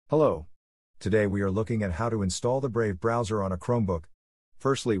Hello. Today we are looking at how to install the Brave browser on a Chromebook.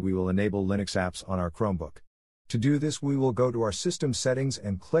 Firstly, we will enable Linux apps on our Chromebook. To do this, we will go to our system settings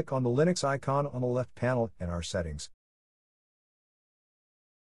and click on the Linux icon on the left panel and our settings.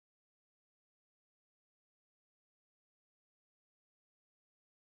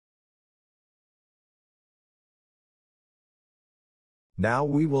 Now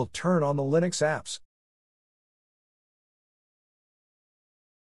we will turn on the Linux apps.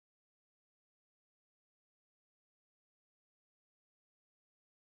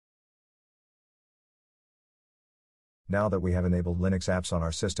 Now that we have enabled Linux apps on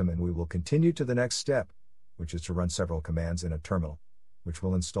our system, and we will continue to the next step, which is to run several commands in a terminal, which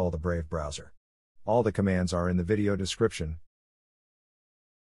will install the Brave browser. All the commands are in the video description.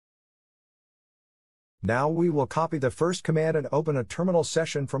 Now we will copy the first command and open a terminal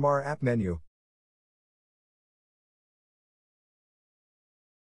session from our app menu.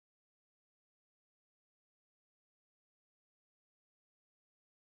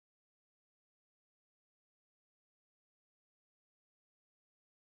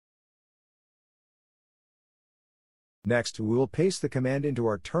 Next, we will paste the command into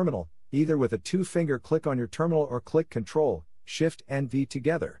our terminal, either with a two-finger click on your terminal or click Ctrl, Shift and V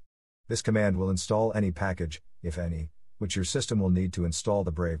together. This command will install any package, if any, which your system will need to install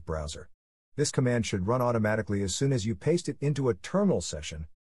the Brave browser. This command should run automatically as soon as you paste it into a terminal session.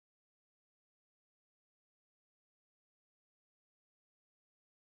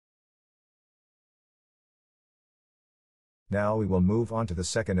 Now we will move on to the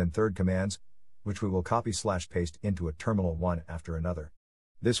second and third commands, which we will copy/paste into a terminal one after another.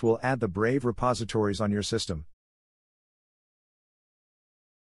 This will add the Brave repositories on your system.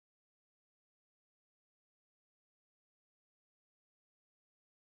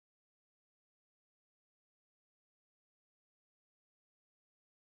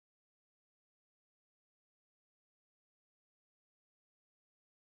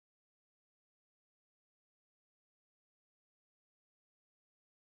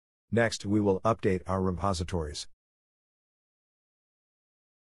 Next, we will update our repositories.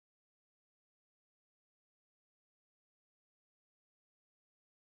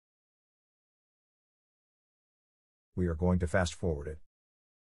 We are going to fast forward it.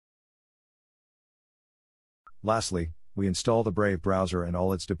 Lastly, we install the Brave browser and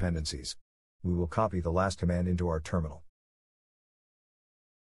all its dependencies. We will copy the last command into our terminal.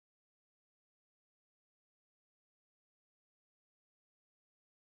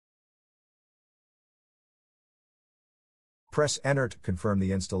 Press Enter to confirm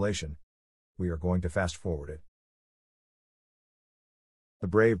the installation. We are going to fast forward it. The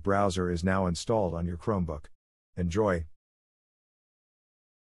Brave browser is now installed on your Chromebook. Enjoy!